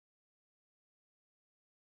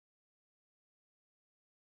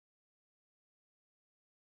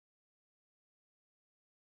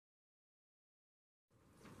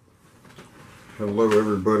Hello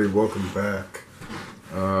everybody, welcome back.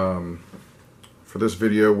 For this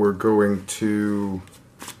video we're going to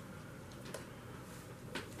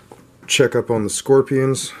check up on the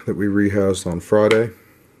scorpions that we rehoused on Friday.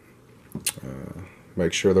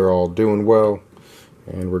 Make sure they're all doing well,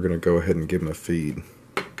 and we're going to go ahead and give them a feed.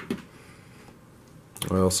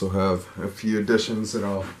 I also have a few additions that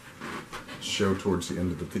I'll show towards the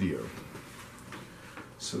end of the video.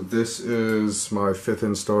 So this is my 5th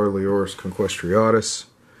instar Leoris conquestriatus,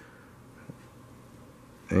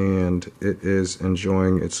 and it is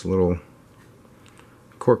enjoying its little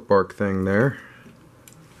cork bark thing there.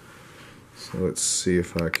 So let's see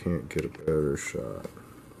if I can't get a better shot.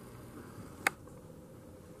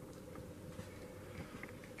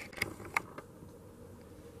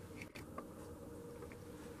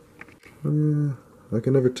 Yeah, I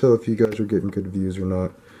can never tell if you guys are getting good views or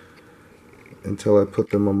not until I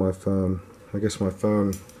put them on my phone. I guess my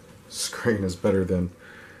phone screen is better than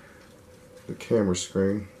the camera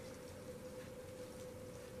screen.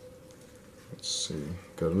 Let's see,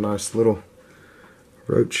 got a nice little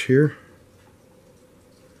roach here.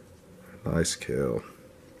 Nice kill.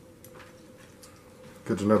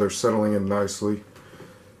 Good to know they're settling in nicely.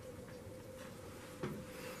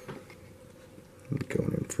 I'm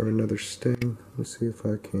going in for another sting. Let's see if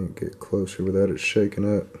I can't get closer without it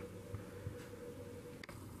shaking up.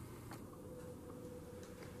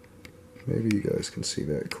 Maybe you guys can see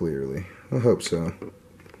that clearly. I hope so.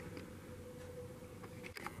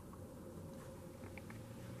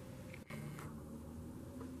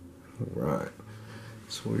 Alright,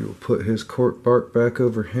 so we will put his cork bark back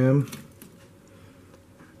over him.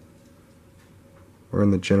 We're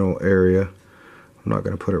in the general area. I'm not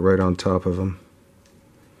going to put it right on top of him.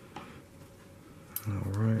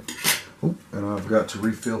 Alright. Oh, and I've got to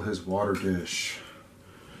refill his water dish.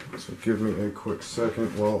 So give me a quick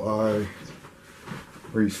second while I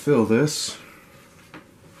refill this.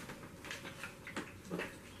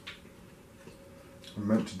 I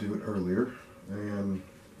meant to do it earlier, and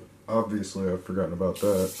obviously I've forgotten about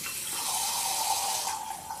that.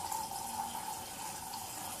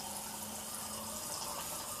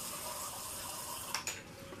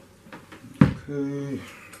 Okay.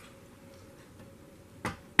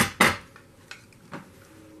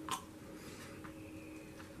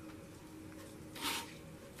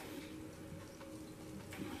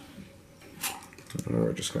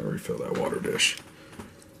 We're just going to refill that water dish.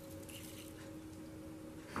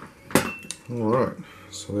 Alright,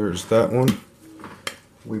 so there's that one.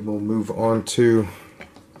 We will move on to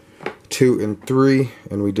 2 and 3,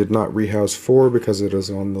 and we did not rehouse 4 because it is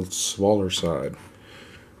on the smaller side.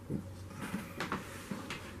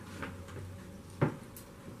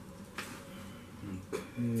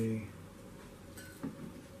 Okay.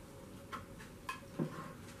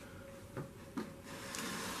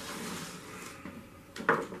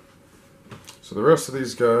 So the rest of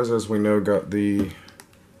these guys, as we know, got the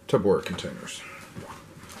Tupperware containers.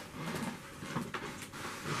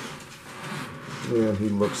 And he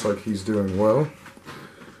looks like he's doing well.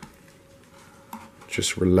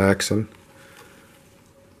 Just relaxing.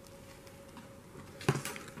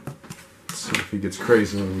 Let's see if he gets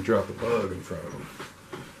crazy when we drop a bug in front of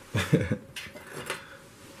him.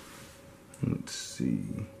 Let's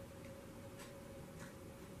see.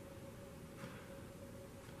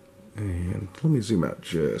 And let me zoom out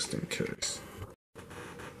just in case.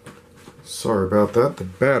 Sorry about that. The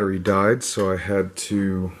battery died, so I had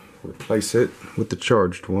to replace it with the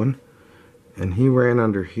charged one. And he ran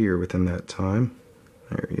under here within that time.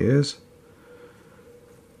 There he is.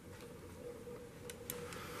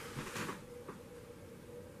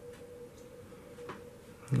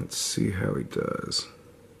 Let's see how he does.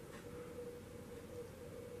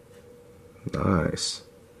 Nice.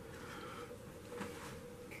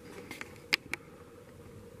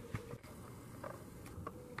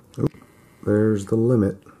 Oh, there's the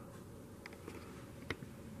limit.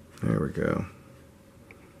 There we go.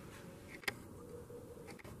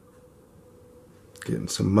 Getting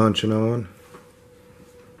some munching on.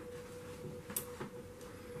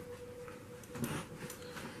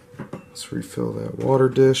 Let's refill that water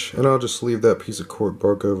dish, and I'll just leave that piece of cork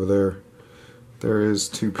bark over there. There is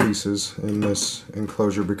 2 pieces in this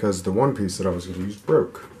enclosure because the one piece that I was going to use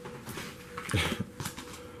broke.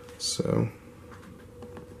 So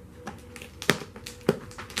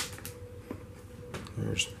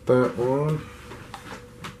there's that one.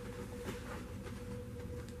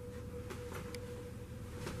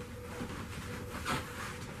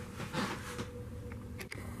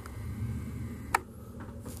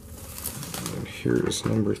 And here's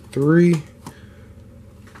number 3.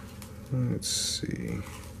 Let's see.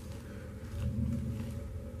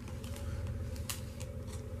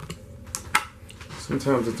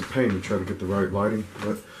 Sometimes it's a pain to try to get the right lighting,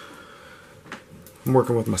 but I'm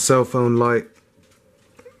working with my cell phone light.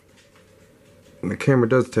 And the camera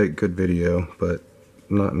does take good video, but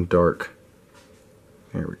not in dark.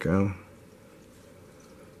 There we go.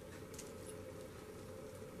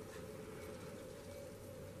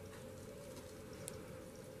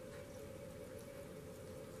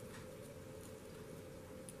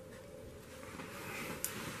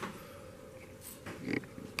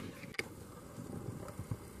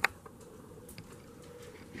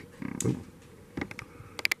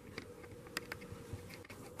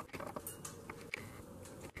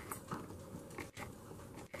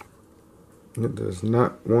 It does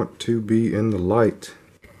not want to be in the light.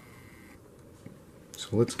 So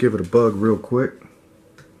let's give it a bug real quick.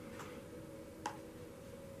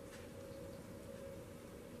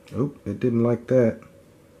 Oh, it didn't like that.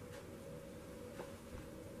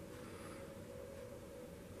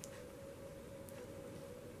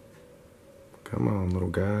 Come on, little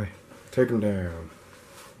guy. Take him down.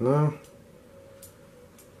 No?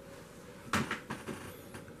 I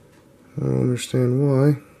don't understand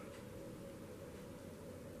why.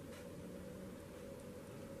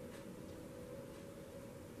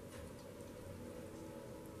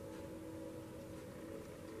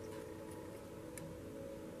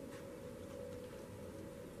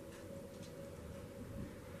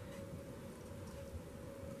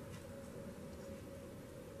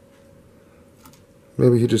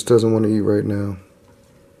 Maybe he just doesn't want to eat right now.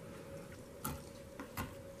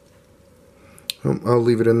 I'll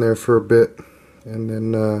leave it in there for a bit, and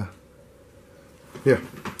then, yeah.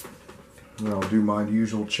 And I'll do my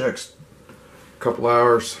usual checks. A couple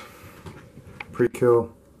hours,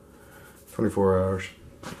 pre-kill, 24 hours,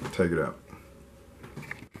 take it out.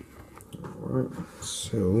 Alright,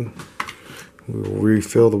 so we will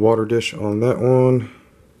refill the water dish on that one.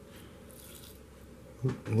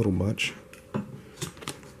 A little much.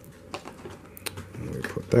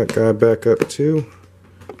 Put that guy back up too.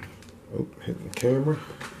 Oh, hitting the camera.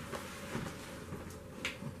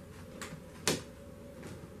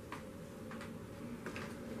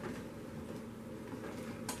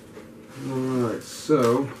 Alright,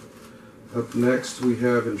 so up next we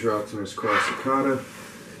have androgynous crassicata.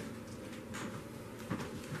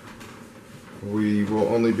 We will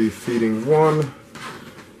only be feeding one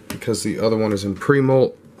because the other one is in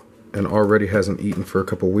pre-molt and already hasn't eaten for a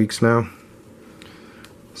couple weeks now.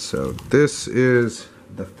 So this is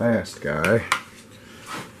the fast guy.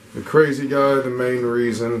 The crazy guy, the main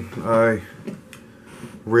reason I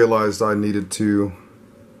realized I needed to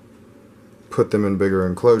put them in bigger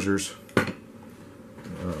enclosures.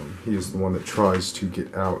 He is the one that tries to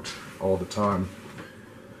get out all the time.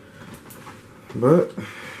 But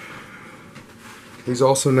he's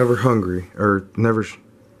also never hungry, or never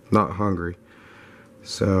not hungry.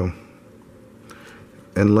 So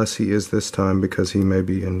unless he is this time, because he may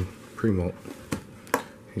be in pre-molt.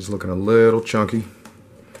 He's looking a little chunky.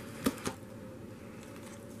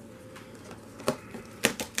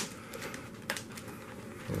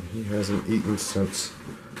 And he hasn't eaten since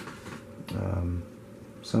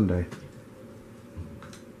Sunday.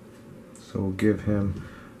 So we'll give him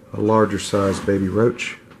a larger size baby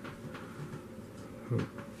roach. Let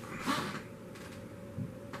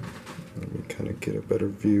me kind of get a better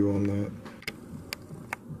view on that.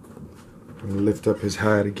 And lift up his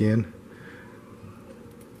hide again.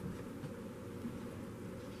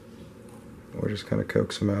 Or just kind of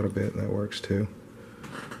coax him out a bit, and that works too.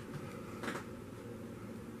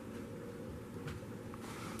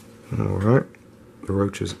 Alright, the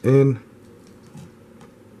roach is in.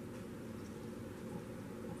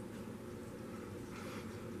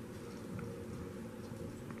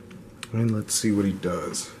 And let's see what he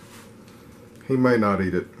does. He may not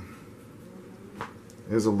eat it.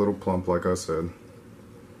 Is a little plump, like I said.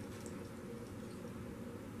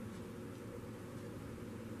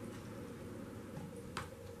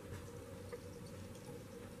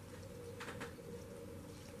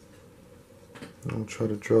 I'll try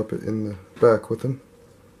to drop it in the back with him.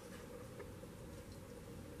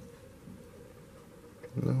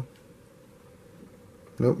 No.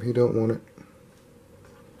 Nope, he don't want it.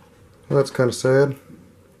 Well, that's kind of sad.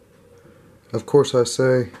 Of course I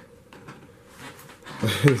say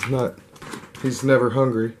he's never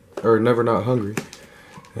hungry, or never not hungry,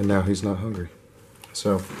 and now he's not hungry.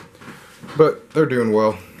 So, but they're doing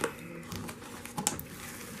well.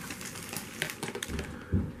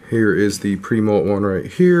 Here is the pre-molt one right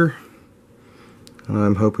here.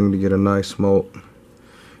 I'm hoping to get a nice molt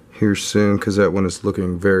here soon, because that one is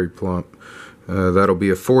looking very plump. That'll be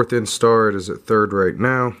a 4th instar. It is at 3rd right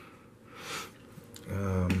now.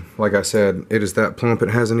 like I said, it is that plump. It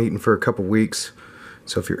hasn't eaten for a couple weeks.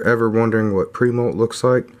 So if you're ever wondering what pre-molt looks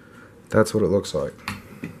like, that's what it looks like.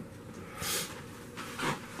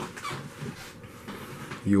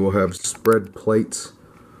 You will have spread plates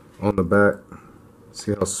on the back.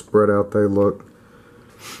 See how spread out they look.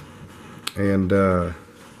 And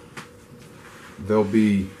they'll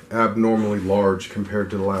be abnormally large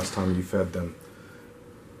compared to the last time you fed them.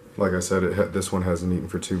 Like I said, this one hasn't eaten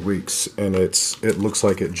for 2 weeks, and it looks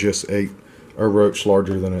like it just ate a roach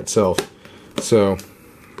larger than itself. So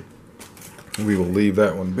we will leave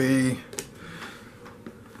that one be.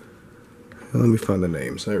 Let me find the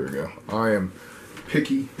names. There we go. I am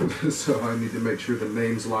picky, so I need to make sure the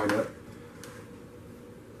names line up.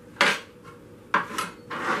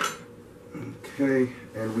 Okay,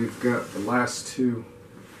 and we've got the last two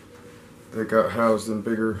that got housed in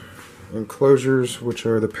bigger enclosures, which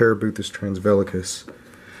are the Parabuthus transvelicus.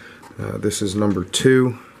 This is number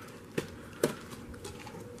 2.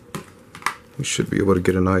 We should be able to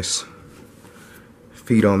get a nice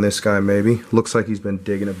feed on this guy maybe. Looks like he's been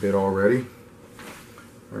digging a bit already.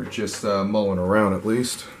 Or just mulling around at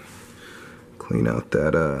least. Clean out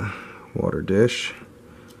that water dish.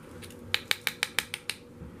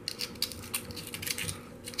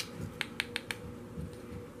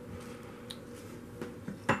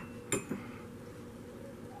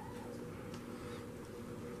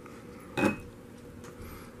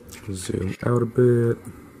 Zoom out a bit.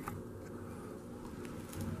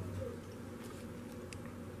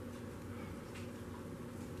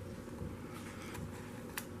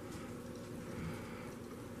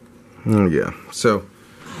 Oh yeah, so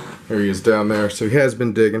there he is down there. So he has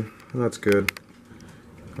been digging, and that's good.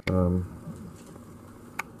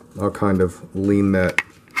 I'll kind of lean that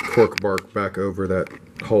cork bark back over that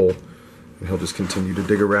hole, and he'll just continue to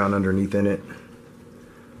dig around underneath in it.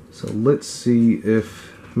 So let's see if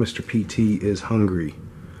Mr. PT is hungry.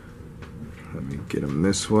 Let me get him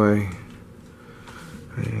this way.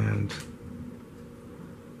 And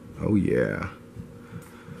oh yeah,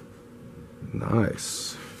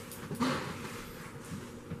 nice.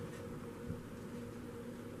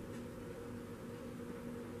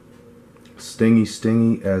 Stingy,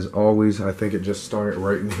 stingy as always. I think it just started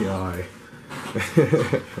right in the eye.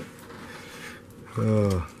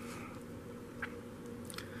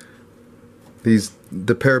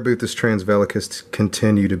 The Parabuthus transvelicus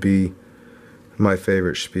continue to be my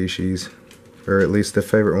favorite species, or at least the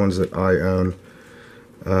favorite ones that I own.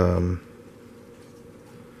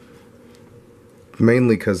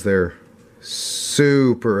 Mainly because they're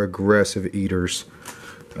super aggressive eaters.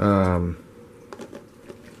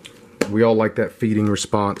 We all like that feeding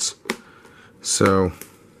response. So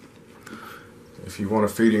if you want a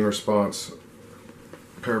feeding response,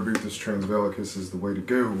 Parabuthus transvelicus is the way to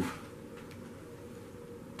go.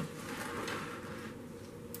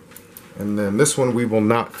 And then this one we will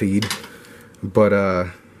not feed,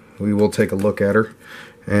 but we will take a look at her.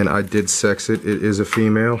 And I did sex it. It is a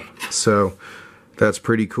female, so that's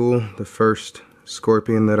pretty cool. The first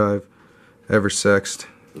scorpion that I've ever sexed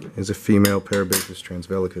is a female Parabuthus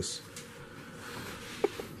transvelicus.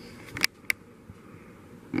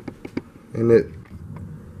 And it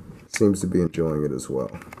seems to be enjoying it as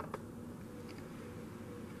well.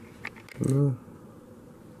 Oh,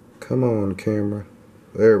 come on, camera.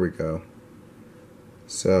 There we go.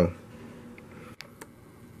 So,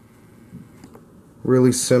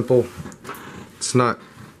 really simple. It's not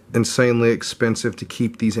insanely expensive to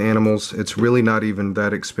keep these animals. It's really not even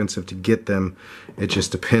that expensive to get them. It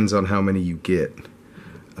just depends on how many you get.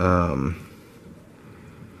 It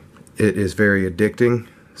is very addicting.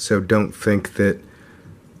 So don't think that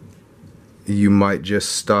you might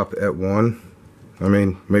just stop at one. I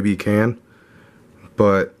mean, maybe you can,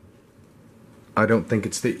 but I don't think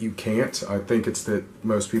it's that you can't. I think it's that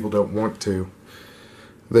most people don't want to.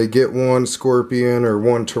 They get one scorpion or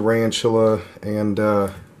one tarantula and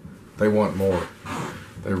they want more.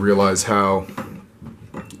 They realize how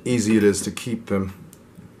easy it is to keep them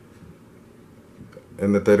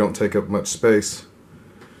and that they don't take up much space.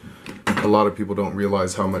 A lot of people don't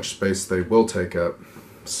realize how much space they will take up,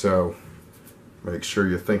 so make sure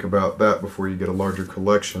you think about that before you get a larger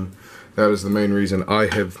collection. That is the main reason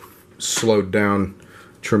I have slowed down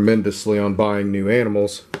tremendously on buying new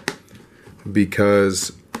animals,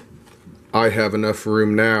 because I have enough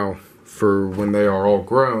room now for when they are all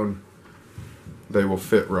grown, they will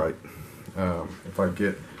fit right. If I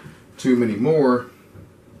get too many more,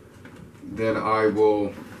 then I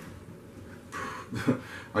will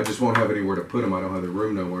I just won't have anywhere to put them. I don't have the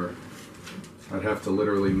room nowhere. I'd have to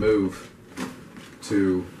literally move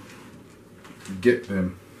to get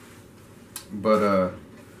them. But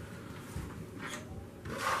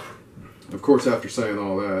of course, after saying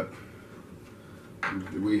all that,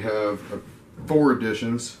 we have 4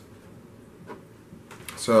 additions.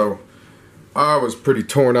 So I was pretty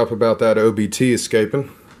torn up about that OBT escaping.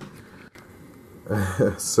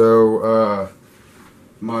 So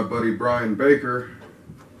my buddy Brian Baker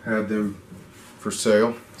had them for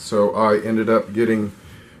sale, so I ended up getting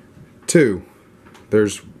 2.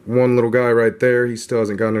 There's one little guy right there, he still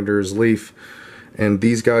hasn't gotten under his leaf, and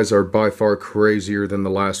these guys are by far crazier than the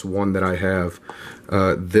last one that I have.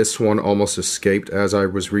 This one almost escaped as I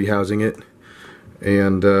was rehousing it,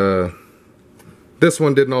 and this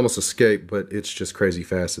one didn't almost escape, but it's just crazy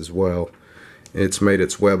fast as well. It's made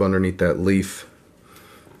its web underneath that leaf.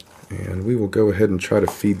 And we will go ahead and try to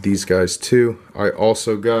feed these guys too. I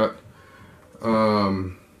also got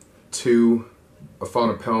 2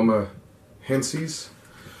 Aphonopelma hensies.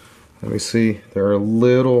 Let me see, they're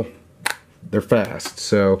fast,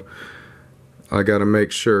 so I gotta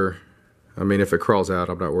make sure. I mean, if it crawls out,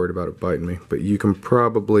 I'm not worried about it biting me, but you can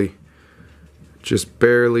probably just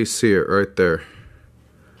barely see it right there.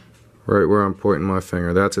 Right where I'm pointing my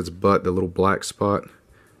finger. That's its butt, the little black spot.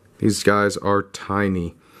 These guys are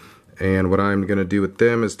tiny. And what I'm going to do with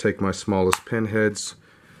them is take my smallest pinheads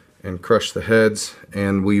and crush the heads,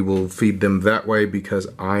 and we will feed them that way, because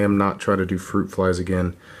I am not trying to do fruit flies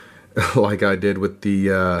again like I did with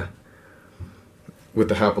the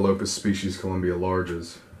Hapalopus species Columbia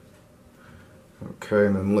larges. Okay,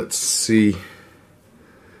 and then let's see.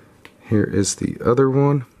 Here is the other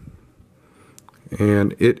one,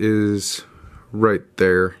 and it is right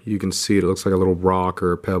there. You can see it looks like a little rock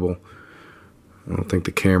or a pebble. I don't think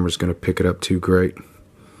the camera's going to pick it up too great.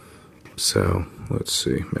 So, let's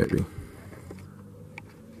see, maybe.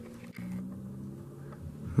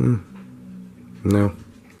 No.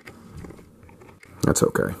 That's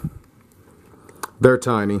okay. They're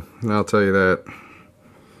tiny, I'll tell you that.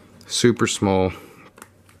 Super small.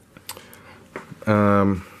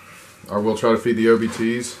 I will try to feed the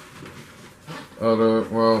OBTs.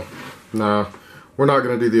 Well, nah. We're not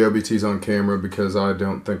going to do the OBTs on camera because I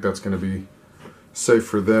don't think that's going to be safe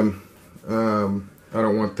for them. I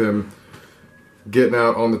don't want them getting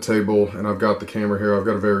out on the table, and I've got the camera here. I've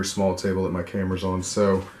got a very small table that my camera's on,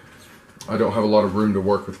 so I don't have a lot of room to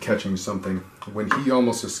work with catching something. When he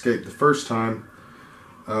almost escaped the first time,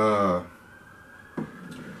 I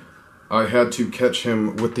had to catch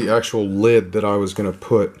him with the actual lid that I was going to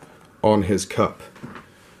put on his cup.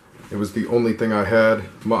 It was the only thing I had.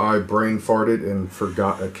 My brain farted and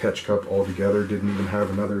forgot a catch cup altogether. Didn't even have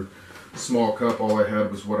another small cup. All I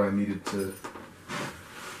had was what I needed to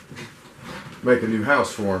make a new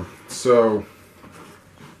house for him. So,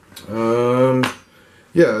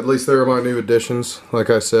 yeah, at least there are my new additions. Like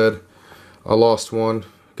I said, I lost 1,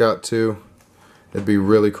 got 2. It'd be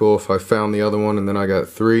really cool if I found the other one, and then I got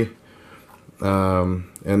 3. And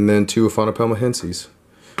then 2 Aphonopelma hensies.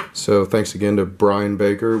 So thanks again to Brian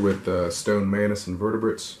Baker with Stone Manus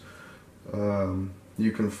Invertebrates.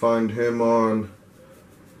 You can find him on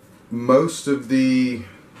most of the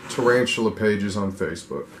tarantula pages on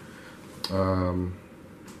Facebook.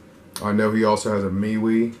 I know he also has a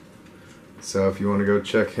MeWe, so if you want to go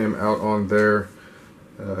check him out on there,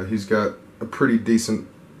 he's got a pretty decent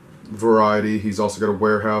variety. He's also got a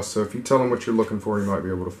warehouse, so if you tell him what you're looking for, he might be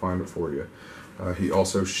able to find it for you. He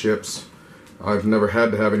also ships. I've never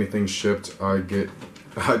had to have anything shipped. I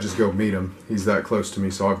just go meet him. He's that close to me,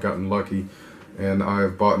 so I've gotten lucky, and I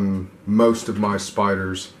have bought most of my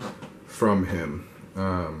spiders from him.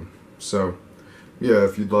 So yeah,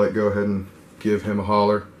 if you'd like, go ahead and give him a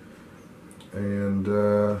holler. And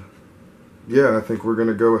yeah, I think we're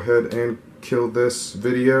gonna go ahead and kill this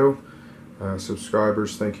video.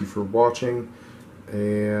 Subscribers, thank you for watching,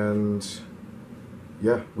 and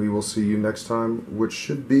yeah, we will see you next time, which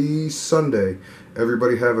should be Sunday.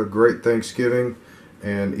 Everybody have a great Thanksgiving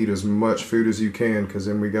and eat as much food as you can, because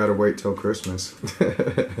then we gotta wait till Christmas.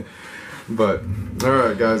 But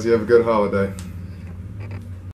alright guys, you have a good holiday.